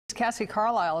Cassie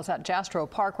Carlisle is at Jastro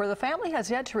Park, where the family has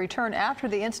yet to return after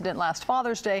the incident last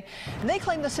Father's Day. And they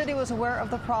claim the city was aware of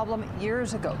the problem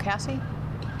years ago. Cassie?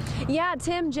 Yeah,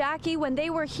 Tim, Jackie, when they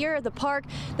were here at the park,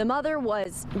 the mother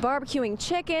was barbecuing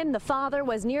chicken, the father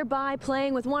was nearby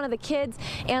playing with one of the kids,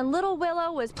 and little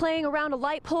Willow was playing around a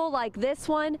light pole like this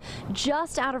one,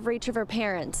 just out of reach of her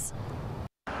parents.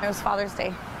 It was Father's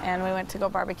Day, and we went to go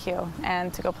barbecue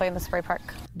and to go play in the spray park.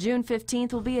 June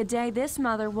 15th will be a day this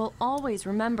mother will always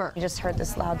remember. We just heard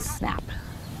this loud snap,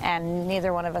 and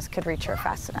neither one of us could reach her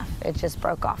fast enough. It just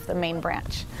broke off the main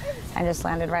branch and just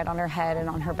landed right on her head and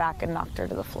on her back and knocked her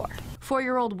to the floor.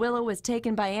 4-year-old Willow was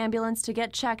taken by ambulance to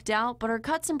get checked out, but her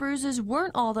cuts and bruises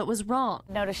weren't all that was wrong.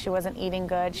 Noticed she wasn't eating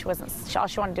good. All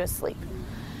she wanted to do was sleep.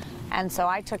 And so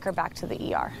I took her back to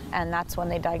the ER, and that's when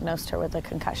they diagnosed her with a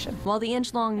concussion. While the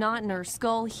inch-long knot in her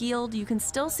skull healed, you can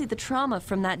still see the trauma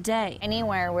from that day.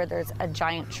 Anywhere where there's a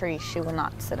giant tree, she will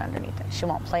not sit underneath it. She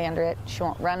won't play under it. She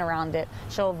won't run around it.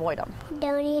 She'll avoid them.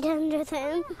 Don't eat under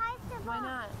them. Why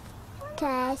not?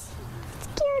 Because I'm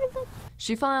scared of it.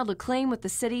 She filed a claim with the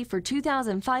city for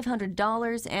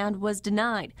 $2,500 and was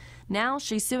denied. Now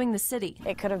she's suing the city.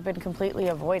 It could have been completely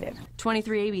avoided.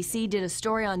 23 ABC did a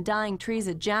story on dying trees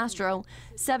at Jastro.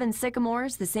 7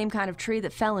 sycamores, the same kind of tree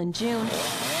that fell in June,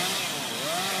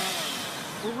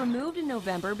 were removed in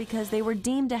November because they were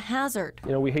deemed a hazard.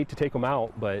 You know, we hate to take them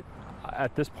out, but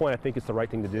at this point I think it's the right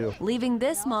thing to do. Leaving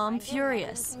this mom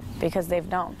furious. Because they've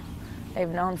known. They've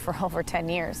known for over 10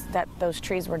 years that those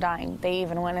trees were dying. They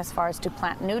even went as far as to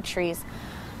plant new trees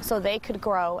so they could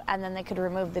grow and then they could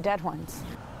remove the dead ones.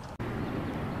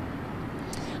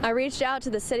 I reached out to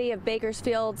the City of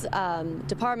Bakersfield's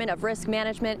Department of Risk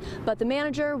Management, but the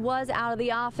manager was out of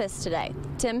the office today.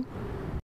 Tim?